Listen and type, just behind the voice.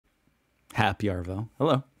Happy Arvo.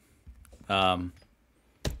 Hello.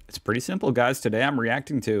 It's pretty simple, guys. Today I'm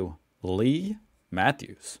reacting to Leigh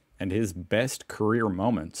Matthews and his best career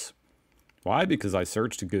moments. Why? Because I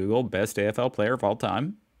searched Google best AFL player of all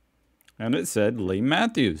time, and it said Leigh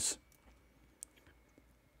Matthews.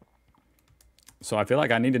 So I feel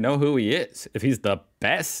like I need to know who he is. If he's the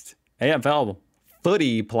best AFL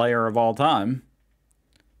footy player of all time,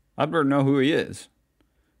 I'd better know who he is.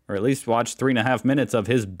 Or at least watch 3.5 minutes of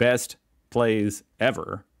his best plays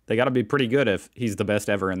ever. They got to be pretty good if he's the best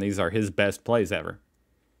ever and these are his best plays ever.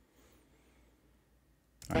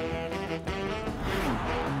 All right.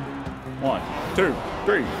 1, 2,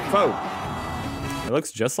 3, 4. It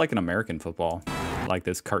looks just like an American football. Like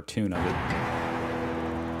this cartoon of it.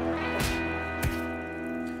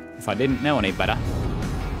 If I didn't know any better.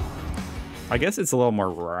 I guess it's a little more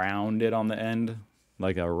rounded on the end,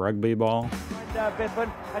 like a rugby ball. Biffin,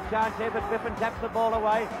 a chance here, but Biffin taps the ball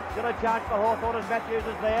away. Still a chance for Hawthorn as Matthews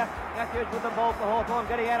is there. Matthews with the ball for Hawthorn,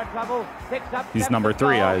 getting out of trouble. Picks up. He's number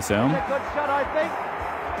 3, I assume. It's a good shot, I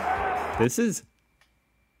think. This is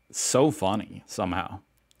so funny somehow.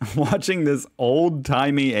 Watching this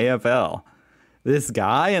old-timey AFL. This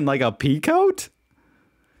guy in like a pea coat?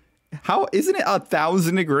 How isn't it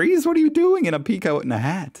 1,000 degrees? What are you doing in a pea coat and a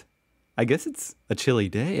hat? I guess it's a chilly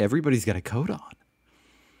day. Everybody's got a coat on.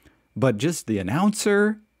 But just the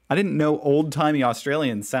announcer, I didn't know old-timey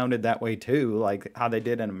Australians sounded that way too, like how they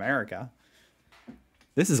did in America.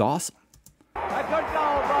 This is awesome. A good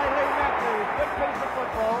goal by Leigh Matthews. Good piece of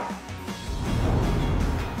football.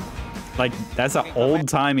 Like, that's an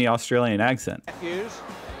old-timey Australian accent. Matthews.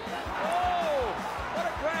 Oh, what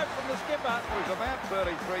a grab from the skipper. He's about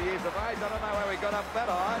 33 years of age. I don't know how he got up that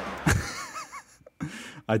high.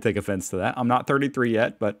 I take offense to that. I'm not 33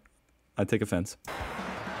 yet, but I take offense.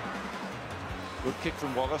 Good kick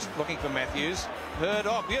from Wallace, looking for Matthews. Heard,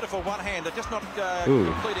 oh, beautiful one-hander, just not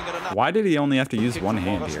completing it enough. Why did he only have to use one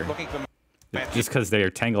hand Wallace, here? Just because they are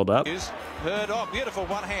tangled up? Heard, oh, beautiful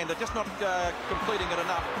one-hander, just not completing it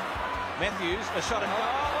enough. Matthews, a shot and goal.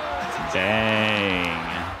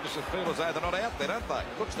 Dang. Just feel as though they're not out there, don't they?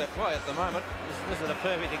 Looks that way at the moment. This is a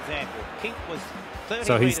perfect example. Kink was 30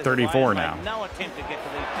 So he's 34 now. No attempt to get to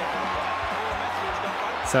these.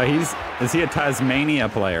 So is he a Tasmania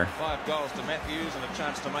player? 5 goals to Matthews and a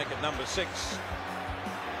chance to make it number 6.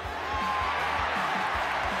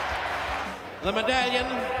 The medallion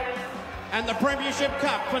and the Premiership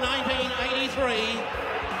Cup for 1983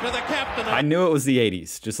 to the captain. I knew it was the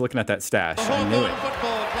 80s, just looking at that stash. I knew it.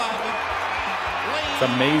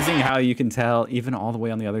 It's amazing how you can tell even all the way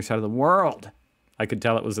on the other side of the world. I could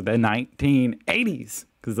tell it was the 1980s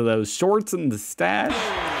because of those shorts and the stash.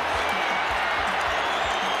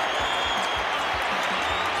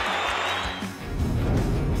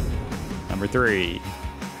 Number 3.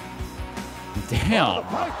 Damn,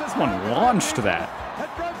 someone launched that. It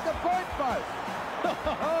broke the point post.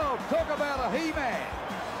 Oh, talk about a he-man.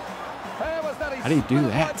 How do you do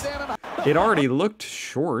that? It already looked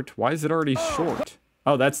short. Why is it already short?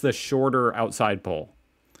 Oh, that's the shorter outside pole.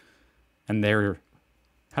 And they're...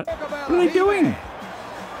 what are they doing?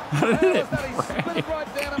 How did it break?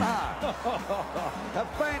 A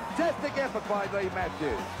fantastic effort by Leigh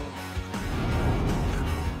Matthews.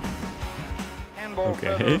 Handball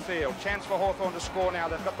further afield. Chance for Hawthorn to score now.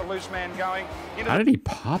 They've got the loose man going. How did he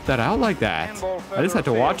pop that out like that? I just have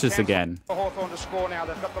to watch this again. Hawthorn to score now.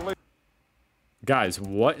 They've got the loose. Guys,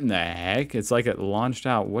 what in the heck? It's like it launched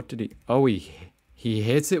out. What did he... Oh, he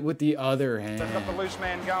hits it with the other hand. They've got the loose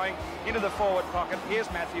man going into the forward pocket.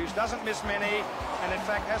 Here's Matthews. Doesn't miss many. And in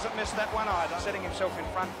fact, hasn't missed that one either. Setting himself in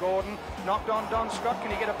front. Gordon knocked on Don Scott. Can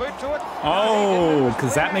he get a boot to it? Oh,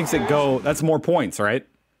 because that makes it go... That's more points, right?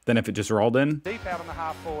 Than if it just rolled in. Deep out on the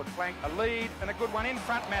half-forward flank. A lead and a good one in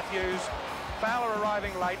front, Matthews. Fowler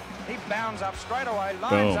arriving late. He bounds up straight away.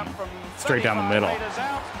 Lines up from straight down the middle.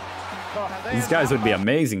 These guys would be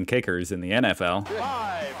amazing kickers in the NFL.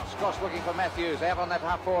 5. Scott's looking for Matthews. Out on that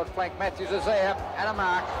half-forward flank. Matthews is there. And a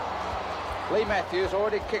mark. Leigh Matthews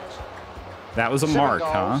already kicked. That was a mark,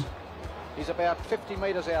 huh? He's about 50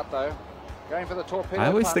 metres out, though. Going for the torpedo. I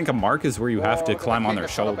always think a mark is where you have to climb on their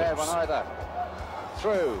shoulders.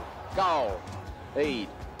 Through. Goal. Lead.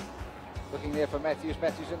 Looking there for Matthews.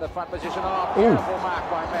 Matthews in the front position. Oh, beautiful mark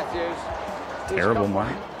by Matthews. Terrible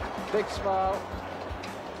mark. Big smile.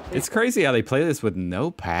 It's crazy how they play this with no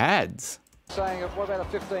pads. Saying, what about a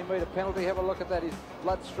 15-metre penalty? Have a look at that. His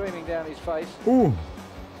blood streaming down his face. Ooh.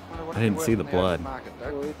 I didn't see the blood.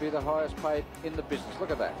 He'd be the highest paid in the business. Look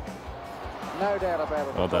at that. No doubt about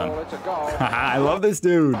it. Well done. It's a goal. I love this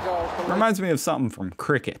dude. Reminds me of something from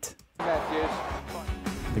cricket. Matthews.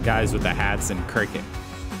 The guys with the hats in cricket.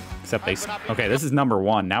 Except they... Okay, this is number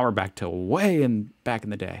 1. Now we're back to back in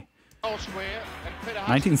the day.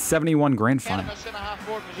 1971 Grand Final.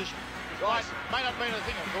 Right, may not mean a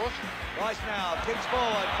thing, of course. Right now, kicks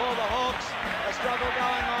forward for the Hawks. A struggle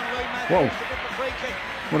going on. Leigh Matthews to get the free kick.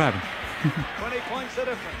 What happened? 20 points the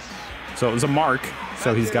difference. So it was a mark.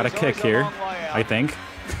 So he's got a kick here, I think.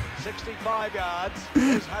 65 yards.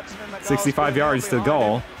 65 yards to the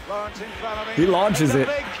goal. He launches it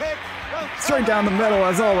straight down the middle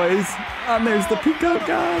as always. And there's the peacock,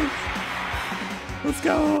 guys. Let's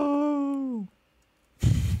go.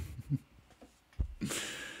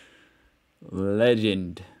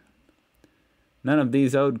 Legend. None of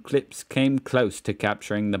these old clips came close to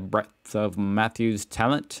capturing the breadth of Matthews'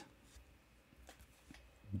 talent.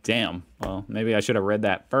 Damn. Well, maybe I should have read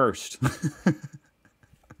that first.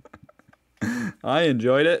 I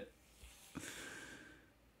enjoyed it.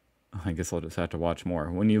 I guess I'll just have to watch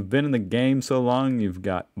more. When you've been in the game so long, you've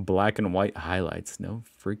got black and white highlights. No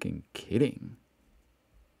freaking kidding.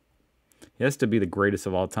 He has to be the greatest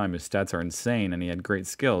of all time. His stats are insane, and he had great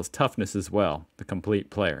skills. Toughness as well. The complete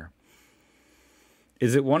player.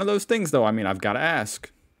 Is it one of those things, though? I mean, I've got to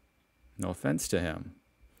ask. No offense to him.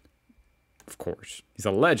 Of course. He's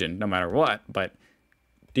a legend, no matter what. But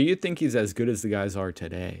do you think he's as good as the guys are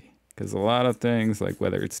today? Because a lot of things, like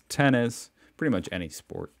whether it's tennis, pretty much any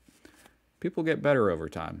sport, people get better over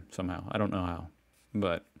time somehow. I don't know how.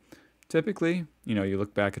 But typically, you know, you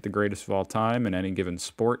look back at the greatest of all time in any given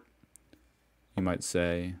sport, you might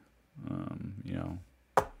say, you know,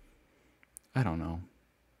 I don't know.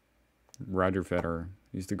 Roger Federer,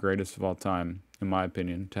 he's the greatest of all time, in my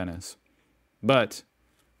opinion, tennis. But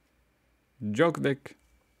Djokovic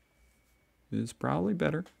is probably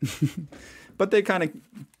better. But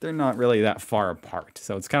they're not really that far apart.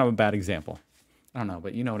 So it's kind of a bad example. I don't know,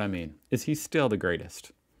 but you know what I mean. Is he still the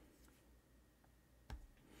greatest?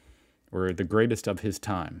 Or the greatest of his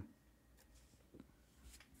time?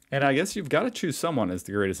 And I guess you've got to choose someone as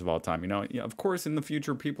the greatest of all time. You know, of course, in the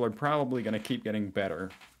future, people are probably going to keep getting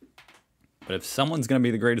better. But if someone's going to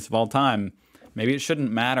be the greatest of all time, maybe it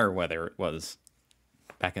shouldn't matter whether it was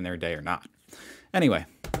back in their day or not. Anyway,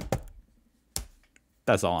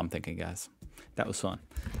 that's all I'm thinking, guys. That was fun.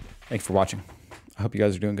 Thanks for watching. I hope you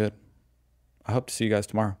guys are doing good. I hope to see you guys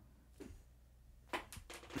tomorrow.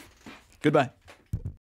 Goodbye.